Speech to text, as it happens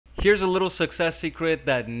Here's a little success secret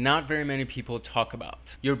that not very many people talk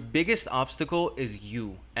about. Your biggest obstacle is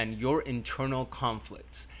you and your internal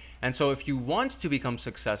conflicts. And so if you want to become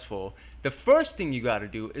successful, the first thing you got to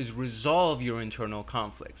do is resolve your internal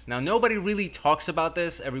conflicts. Now, nobody really talks about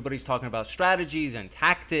this. Everybody's talking about strategies and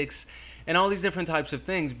tactics and all these different types of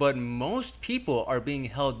things, but most people are being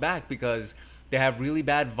held back because they have really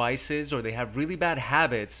bad vices or they have really bad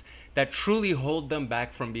habits that truly hold them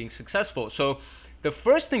back from being successful. So the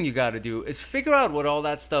first thing you got to do is figure out what all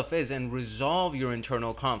that stuff is and resolve your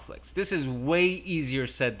internal conflicts. This is way easier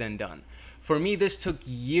said than done. For me, this took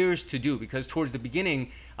years to do because towards the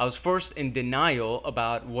beginning, I was first in denial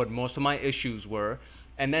about what most of my issues were.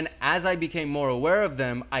 And then as I became more aware of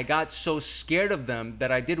them, I got so scared of them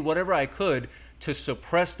that I did whatever I could to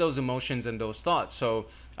suppress those emotions and those thoughts. So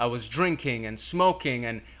I was drinking and smoking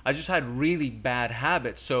and I just had really bad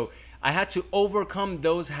habits. So I had to overcome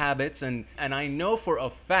those habits, and I know for a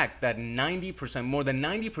fact that 90%, more than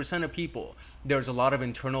 90% of people, there's a lot of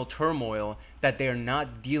internal turmoil that they're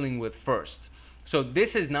not dealing with first. So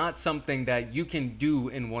this is not something that you can do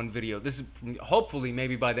in one video. This is hopefully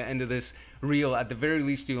maybe by the end of this reel, at the very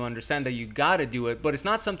least you understand that you gotta do it, but it's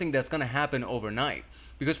not something that's gonna happen overnight.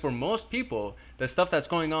 Because for most people, the stuff that's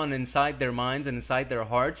going on inside their minds and inside their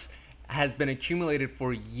hearts has been accumulated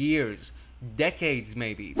for years, decades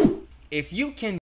maybe. If you can